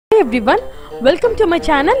everyone, welcome to my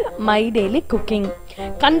channel My Daily Cooking.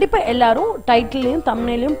 கண்டிப்பா எல்லாரும் டைட்டிலையும்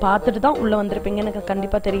தம்ப்நெயிலையும் பார்த்துட்டு தான் உள்ள வந்திருப்பீங்க எனக்கு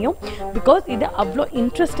கண்டிப்பா தெரியும். பிகாஸ் இது அவ்வளோ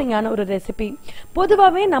இன்ட்ரெஸ்டிங்கான ஒரு ரெசிபி.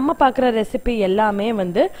 பொதுவாகவே நம்ம பார்க்குற ரெசிபி எல்லாமே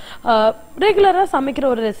வந்து ரெகுலராக சமைக்கிற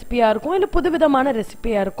ஒரு ரெசிபியா இருக்கும், இல்லை புதுவிதமான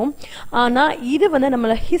ரெசிபியா இருக்கும். ஆனால் இது வந்து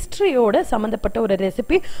நம்மள ஹிஸ்ட்ரியோட சம்மந்தப்பட்ட ஒரு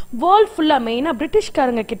ரெசிபி. வேர்ல்ட் ஃபுல்லாக மெயினாக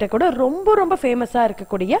பிரிட்டிஷ்காரங்க கிட்ட கூட ரொம்ப ரொம்ப ஃபேமஸாக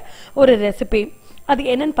இருக்கக்கூடிய ஒரு ரெசிபி. அது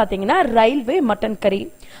என்னன்னு பார்த்தீங்கன்னா ரயில்வே மட்டன் கறி.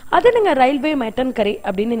 அது நீங்கள் ரயில்வே மட்டன் கறி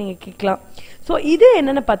அப்படின்னு நீங்கள் கேட்கலாம். ஸோ இது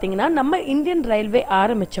என்னென்னு பார்த்தீங்கன்னா நம்ம Indian railway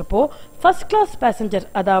ஆரம்பித்தப்போ first class passenger,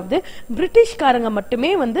 அதாவது பிரிட்டிஷ்காரங்க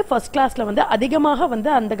மட்டுமே வந்து ஃபர்ஸ்ட் கிளாஸில் வந்து அதிகமாக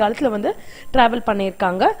வந்து அந்த காலத்தில் வந்து ட்ராவல்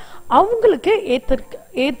பண்ணியிருக்காங்க. அவங்களுக்கு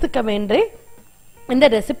ஏற்றுக்க வேண்டிய இந்த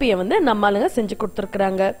ரெசிபியை வந்து நம்ம ஆளுங்க செஞ்சு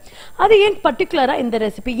கொடுத்துருக்குறாங்க. அது ஏன் பர்டிகுலராக இந்த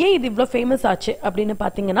ரெசிபி ஏன் இது இவ்வளோ ஃபேமஸ் ஆச்சு அப்படின்னு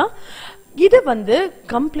பார்த்தீங்கன்னா, இது வந்து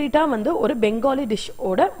கம்ப்ளீட்டா வந்து ஒரு பெங்காலி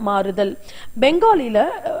டிஷ்ஷோட மாறுதல்.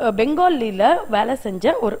 பெங்காலில வேலை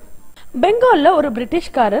செஞ்ச பெங்கால்ல ஒரு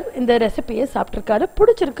பிரிட்டிஷ்காரர் இந்த ரெசிபியை சாப்பிட்ருக்காரு,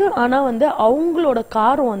 பிடிச்சிருக்கு. ஆனா வந்து அவங்களோட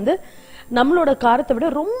காரம் வந்து நம்மளோட காரத்தை விட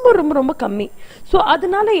ரொம்ப ரொம்ப ரொம்ப கம்மி. ஸோ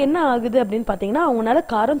அதனால என்ன ஆகுது அப்படின்னு பார்த்தீங்கன்னா, அவங்களால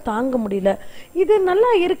காரம் தாங்க முடியல. இது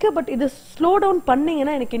நல்லா இருக்கு, பட் இது ஸ்லோ டவுன்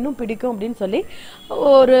பண்ணீங்கன்னா எனக்கு இன்னும் பிடிக்கும் அப்படின்னு சொல்லி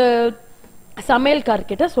ஒரு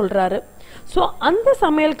சமையல்கார்கிட்ட சொல்றாரு. ஸோ அந்த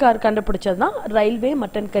சமையல்கார் கண்டுபிடிச்சது தான் ரயில்வே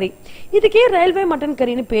மட்டன் கறி. இதுக்கே ரயில்வே மட்டன்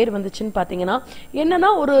கறின்னு பேர் வந்துச்சுன்னு பார்த்தீங்கன்னா, என்னன்னா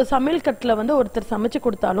ஒரு சமையல் கட்டில் வந்து ஒருத்தர் சமைச்சு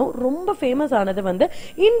கொடுத்தாலும் ரொம்ப ஃபேமஸ் ஆனது வந்து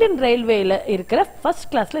இந்தியன் ரயில்வேல இருக்கிற ஃபர்ஸ்ட்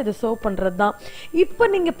கிளாஸ்ல இது சர்வ் பண்ணுறது தான். இப்போ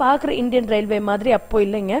நீங்கள் பார்க்குற இந்தியன் ரயில்வே மாதிரி அப்போ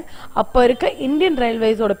இல்லைங்க. அப்போ இருக்க இந்தியன்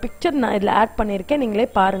ரயில்வேஸோட பிக்சர் நான் இதில் ஆட் பண்ணியிருக்கேன், நீங்களே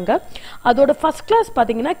பாருங்க. அதோட ஃபர்ஸ்ட் கிளாஸ்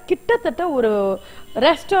பார்த்தீங்கன்னா கிட்டத்தட்ட ஒரு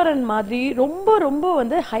ரெஸ்டாரண்ட் மாதிரி ரொம்ப ரொம்ப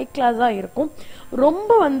வந்து ஹை கிளாஸாக இருக்கும்.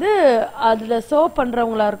 ரொம்ப வந்து அதில் சர்வ்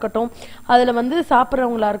பண்ணுறவங்களா இருக்கட்டும், அதில் வந்து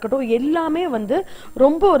சாப்பிட்றவங்களா இருக்கட்டும், எல்லாமே வந்து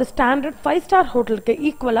ரொம்ப ஒரு ஸ்டாண்டர்ட் 5 ஸ்டார் ஹோட்டலுக்கு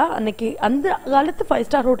ஈக்குவலாக அன்னைக்கு அந்த காலத்து 5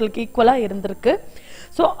 ஸ்டார் ஹோட்டலுக்கு ஈக்குவலாக இருந்திருக்கு.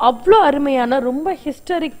 ஸோ அவ்வளோ அருமையான ரொம்ப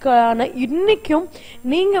ஹிஸ்டரிக்கான, இன்னைக்கும்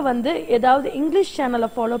நீங்கள் வந்து ஏதாவது இங்கிலீஷ் சேனலை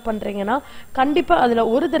ஃபாலோ பண்ணுறீங்கன்னா கண்டிப்பாக அதில்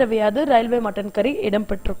ஒரு தடவையாவது ரயில்வே மட்டன் கறி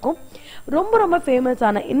இடம்பெற்றிருக்கும். ரொம்ப ரொம்ப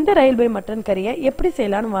ஃபேமஸான இந்த ரயில்வே மட்டன் கறியை எப்படி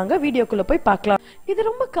செய்யலான்னு வாங்க வீடியோக்குள்ளே போய் பார்க்கலாம். இது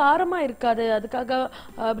ரொம்ப காரமாக இருக்காது, அதுக்காக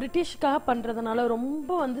பிரிட்டிஷ்காக பண்ணுறதுனால ரொம்ப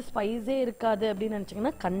வந்து ஸ்பைஸே இருக்காது அப்படின்னு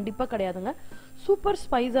நினச்சிங்கன்னா கண்டிப்பாக கிடையாதுங்க. சூப்பர்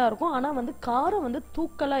ஸ்பைஸாக இருக்கும். ஆனால் வந்து காரம் வந்து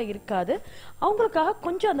தூக்கலாக இருக்காது. அவங்களுக்காக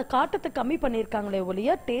கொஞ்சம் அந்த காட்டத்தை கம்மி பண்ணியிருக்காங்களே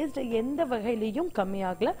ஒழிய டேஸ்ட் எந்த வகையிலையும்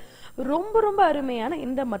கம்மியாகல. ரொம்ப ரொம்ப அருமையான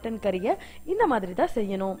இந்த மட்டன் கறியை இந்த மாதிரி தான்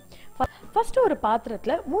செய்யணும். ஃபர்ஸ்ட் ஒரு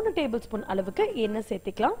பாத்திரத்தில் 3 டேபிள் ஸ்பூன் அளவுக்கு எண்ணெய்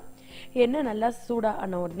சேர்த்திக்கலாம். எண்ணெய் நல்லா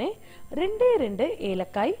சூடான உடனே 2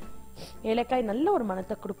 ஏலக்காய் நல்ல ஒரு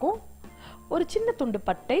மணத்தை கொடுக்கும். ஒரு சின்ன துண்டு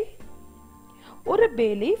பட்டை, ஒரு பே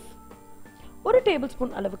லீஃப், 1 டேபிள்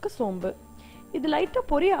ஸ்பூன் அளவுக்கு சோம்பு. இது லைட்டாக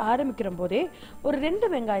பொரிய ஆரம்பிக்கிற போதே ஒரு 2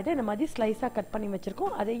 வெங்காயத்தை இந்த மாதிரி ஸ்லைஸாக கட் பண்ணி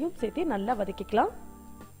வச்சிருக்கோம், அதையும் சேர்த்து நல்லா வதக்கிக்கலாம்.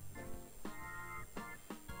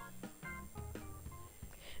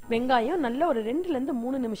 வெங்காயம் நல்ல ஒரு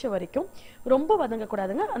 2-3 நிமிஷம் வரைக்கும் ரொம்ப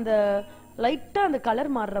வதங்கக்கூடாதுங்க. அந்த லைட்டாக அந்த கலர்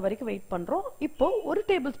மாறுற வரைக்கும் வெயிட் பண்ணுறோம். இப்போ 1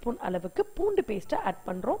 டேபிள் ஸ்பூன் அளவுக்கு பூண்டு பேஸ்ட்டை ஆட்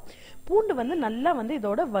பண்ணுறோம். பூண்டு வந்து நல்லா வந்து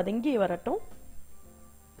இதோட வதங்கி வரட்டும்.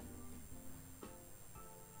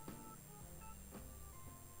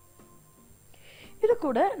 இது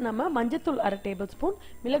கூட நம்ம மஞ்சத்தூள் 1/2 டேபிள் ஸ்பூன்,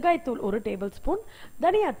 மிளகாய் தூள் 1 டேபிள் ஸ்பூன்,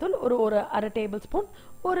 தனியாத்தூள் ஒரு 1/2 டேபிள் ஸ்பூன்,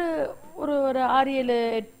 ஒரு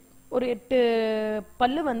 8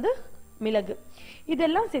 பல்லு வந்து மிளகு,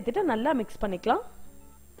 இதெல்லாம் சேர்த்துட்டு நல்லா மிக்ஸ் பண்ணிக்கலாம்.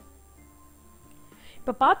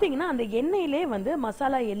 இப்போ பார்த்தீங்கன்னா அந்த எண்ணெயிலே வந்து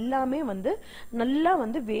மசாலா எல்லாமே வந்து நல்லா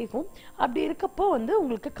வந்து வேகும். அப்படி இருக்கப்போ வந்து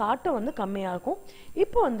உங்களுக்கு காட்டம் வந்து கம்மியாகும்.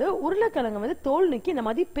 இப்போ வந்து உருளைக்கிழங்கு வந்து தோல் நீக்கி இந்த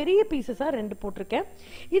மாதிரி பெரிய பீசஸாக 2 போட்டிருக்கேன்.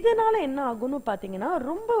 இதனால என்ன ஆகும்னு பார்த்தீங்கன்னா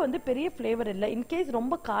ரொம்ப வந்து பெரிய ஃப்ளேவர் இல்லை. இன்கேஸ்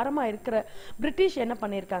ரொம்ப காரமாக இருக்கிற பிரிட்டிஷ் என்ன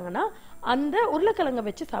பண்ணியிருக்காங்கன்னா அந்த உருளைக்கிழங்கை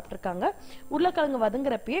வச்சு சாப்பிட்ருக்காங்க. உருளைக்கிழங்கு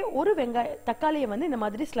வதங்குறப்பயே ஒரு தக்காளியை வந்து இந்த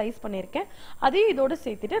மாதிரி ஸ்லைஸ் பண்ணியிருக்கேன், அதையும் இதோட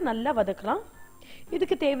சேர்த்துட்டு நல்லா வதக்கலாம்.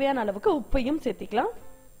 இதுக்கு தேவையான அளவுக்கு உப்பையும் சேர்த்திக்கலாம்.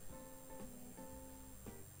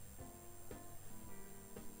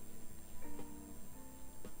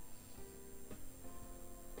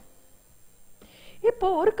 இப்போ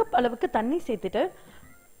 1 கப் அளவுக்கு தண்ணி சேர்த்துட்டு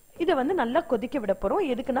இதை வந்து நல்லா கொதிக்க விட போறோம்.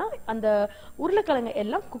 எதுக்குன்னா அந்த உருளைக்கிழங்கு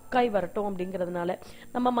எல்லாம் குக்காய் வரட்டும் அப்படிங்கிறதுனால.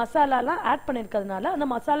 நம்ம மசாலாலாம் ஆட் பண்ணிருக்கிறதுனால அந்த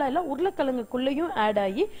மசாலா எல்லாம் உருளைக்கிழங்குக்குள்ளேயும் ஆட்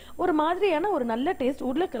ஆகி ஒரு மாதிரியான ஒரு நல்ல டேஸ்ட்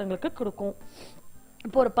உருளைக்கிழங்குக்கு கொடுக்கும்.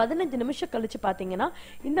 இப்போ ஒரு 15 நிமிஷம் கழிச்சு பாத்தீங்கன்னா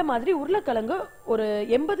இந்த மாதிரி உருளைக்கிழங்கு ஒரு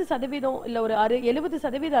 80% இல்ல ஒரு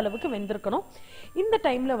 70% அளவுக்கு வெந்திருக்கணும். இந்த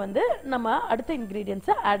டைம்ல வந்து நம்ம அடுத்த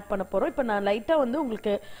இன்கிரீடியன்ஸை ஆட் பண்ண போறோம். இப்போ நான் லைட்டா வந்து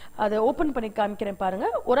உங்களுக்கு அதை ஓபன் பண்ணி காமிக்கிறேன் பாருங்க.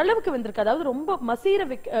 ஓரளவுக்கு வெந்திருக்கு, அதாவது ரொம்ப மசீர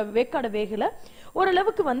வேக்காட வேகல,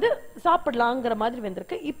 ஓரளவுக்கு வந்து சாப்பிடலாங்கிற மாதிரி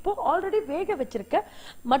வெந்திருக்கு. இப்போ ஆல்ரெடி வேக வச்சிருக்க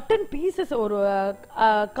மட்டன் பீசஸ் ஒரு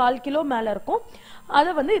 1/4 கிலோ மேல இருக்கும்,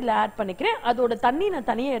 அதை வந்து இதுல ஆட் பண்ணிக்கிறேன். அதோட தண்ணி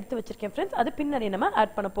நான் தனியா எடுத்து வச்சிருக்கேன் ஃப்ரெண்ட்ஸ், அது பின்னாடி நம்ம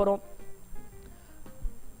ஆட் பண்ண போறோம்.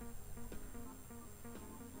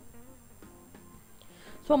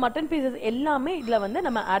 ஸோ மட்டன் பீசஸ் எல்லாமே இதுல வந்து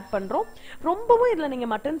நம்ம ஆட் பண்றோம். ரொம்பவும் இதுல நீங்க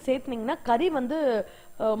மட்டன் சேர்த்துனீங்கன்னா கறி வந்து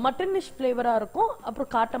மட்டனிஷ் ஃபிளேவரா இருக்கும்,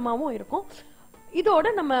 அப்புறம் காட்டமாவும் இருக்கும். இதோட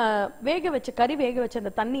நம்ம கறி வேக வச்ச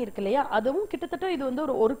அந்த தண்ணி இருக்கு இல்லையா, அதுவும் கிட்டத்தட்ட இது வந்து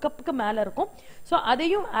ஒரு கப்புக்கு மேல இருக்கும். ஸோ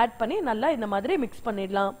அதையும் ஆட் பண்ணி நல்லா இந்த மாதிரி மிக்ஸ்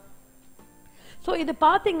பண்ணிடலாம். ஸோ இது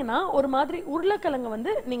பார்த்தீங்கன்னா ஒரு மாதிரி உருளைக்கிழங்கு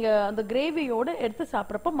வந்து நீங்கள் அந்த கிரேவியோட எடுத்து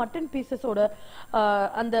சாப்பிட்றப்ப மட்டன் பீசஸோட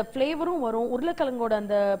அந்த ஃப்ளேவரும் வரும், உருளைக்கிழங்கோட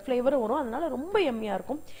அந்த ஃப்ளேவரும் வரும், அதனால ரொம்ப எம்மியாக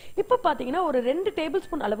இருக்கும். இப்போ பார்த்தீங்கன்னா ஒரு 2 டேபிள்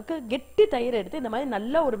ஸ்பூன் அளவுக்கு கெட்டி தயிர் எடுத்து இந்த மாதிரி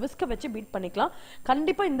நல்லா ஒரு விஸ்கை வச்சு பீட் பண்ணிக்கலாம்.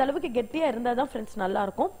 கண்டிப்பாக இந்த அளவுக்கு கெட்டியாக இருந்தால் தான் ஃப்ரெண்ட்ஸ் நல்லா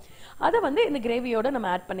இருக்கும். அதை வந்து இந்த கிரேவியோட நம்ம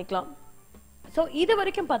ஆட் பண்ணிக்கலாம். ஸோ இது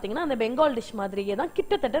வரைக்கும் பார்த்தீங்கன்னா அந்த பெங்கால் டிஷ் மாதிரியே தான்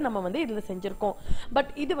கிட்டத்தட்ட நம்ம வந்து இதில் செஞ்சுருக்கோம்.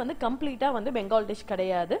 பட் இது வந்து கம்ப்ளீட்டாக வந்து பெங்கால் டிஷ்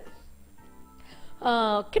கிடையாது,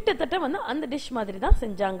 கிட்டத்தட்ட வந்து அந்த டிஷ் மாதிரி தான்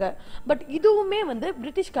செஞ்சாங்க. பட் இதுவுமே வந்து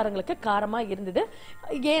பிரிட்டிஷ்காரங்களுக்கு காரமாக இருந்தது.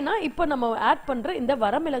 ஏன்னா இப்போ நம்ம ஆட் பண்ணுற இந்த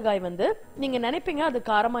வரமிளகாய் வந்து நீங்கள் நினைப்பீங்க அது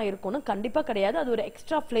காரமாக இருக்கும்னு, கண்டிப்பாக கிடையாது. அது ஒரு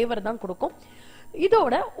எக்ஸ்ட்ரா ஃப்ளேவர் தான் கொடுக்கும்.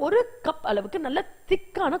 இதோட 1 கப் அளவுக்கு நல்ல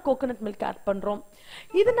திக்கான கோகோனட் மில்க் ஆட் பண்றோம்.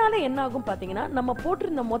 இதனால என்ன ஆகும் பாத்தீங்கன்னா, நம்ம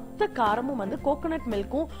போட்டிருந்த மொத்த காரமும் வந்து கோகோனட்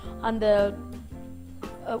மில்க்கும் அந்த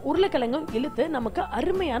உருளைக்கிழங்கும் இழுத்து நமக்கு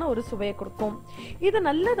அருமையான ஒரு சுவையை கொடுக்கும். இதை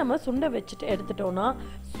நல்லா நம்ம சுண்ட வச்சுட்டு எடுத்துட்டோம்னா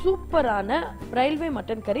சூப்பரான ரயில்வே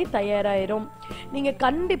மட்டன் கறி தயாராயிரும். நீங்க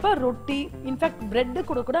கண்டிப்பா ரொட்டி, இன்ஃபேக்ட் பிரெட்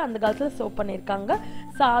கூட அந்த காலத்துல சர்வ் பண்ணியிருக்காங்க.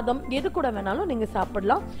 சாதம் எது கூட வேணாலும் நீங்க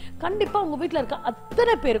சாப்பிடலாம். கண்டிப்பா உங்க வீட்டுல இருக்க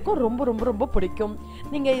அத்தனை பேருக்கும் ரொம்ப ரொம்ப ரொம்ப பிடிக்கும்.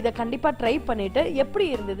 நீங்க இதை கண்டிப்பா ட்ரை பண்ணிட்டு எப்படி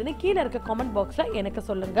இருந்ததுன்னு கீழே இருக்க கமெண்ட் பாக்ஸ்ல எனக்கு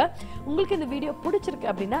சொல்லுங்க. உங்களுக்கு இந்த வீடியோ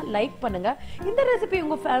பிடிச்சிருக்கு அப்படின்னா லைக் பண்ணுங்க. இந்த ரெசிபி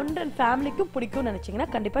உங்க ஃப்ரெண்ட் அண்ட் ஃபேமிலிக்கும் பிடிக்கும்னு நினைச்சீங்கன்னா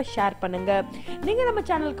கண்டிப்பா ஷேர் பண்ணுங்க. நீங்க நம்ம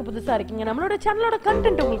சேனலுக்கு புதுசா இருக்கீங்க, நம்மளோட சேனலோட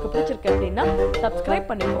கண்டென்ட் உங்களுக்கு பிடிச்சிருக்கு அப்படின்னா சப்ஸ்கிரைப்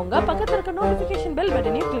பண்ணிக்கோங்க. பக்கத்துல இருக்க நோட்டிபிகேஷன் பெல்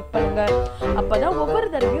பட்டனையும் கிளிக் பண்ணுங்க. அப்பதான் ஒவ்வொரு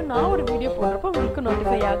தடவையும் நான் ஒரு வீடியோ போடுறப்ப உங்களுக்கு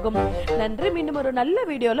நோட்டிஃபை ஆகும். நன்றி. மீண்டும் ஒரு நல்ல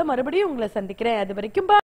வீடியோல மறுபடியும் உங்களை சந்திக்கிறேன். அது வரைக்கும்